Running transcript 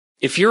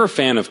If you're a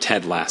fan of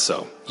Ted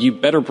Lasso, you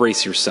better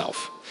brace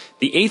yourself.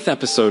 The 8th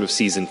episode of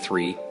Season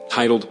 3,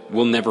 titled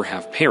We'll Never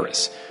Have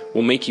Paris,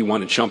 will make you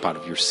want to jump out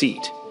of your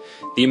seat.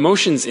 The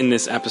emotions in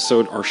this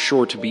episode are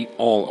sure to be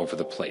all over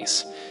the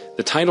place.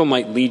 The title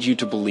might lead you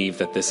to believe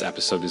that this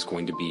episode is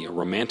going to be a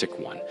romantic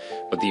one,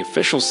 but the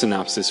official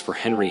synopsis for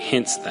Henry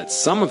hints that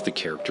some of the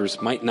characters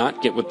might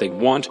not get what they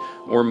want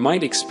or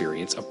might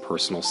experience a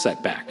personal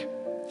setback.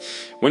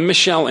 When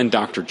Michelle and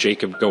Dr.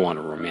 Jacob go on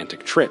a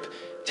romantic trip,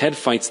 Ted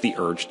fights the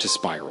urge to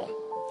spiral.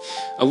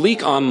 A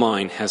leak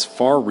online has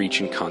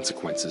far-reaching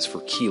consequences for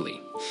Keely.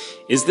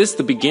 Is this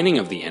the beginning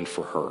of the end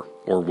for her,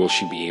 or will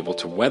she be able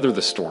to weather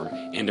the storm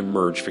and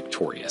emerge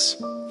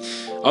victorious?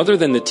 Other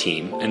than the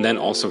team, and then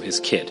also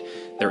his kid,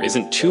 there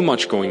isn't too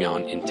much going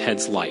on in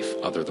Ted's life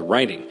other than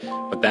writing,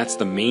 but that's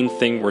the main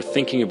thing we're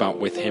thinking about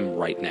with him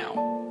right now.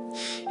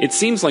 It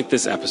seems like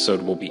this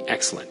episode will be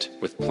excellent,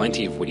 with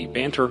plenty of witty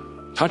banter,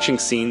 touching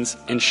scenes,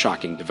 and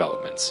shocking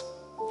developments.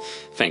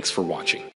 Thanks for watching.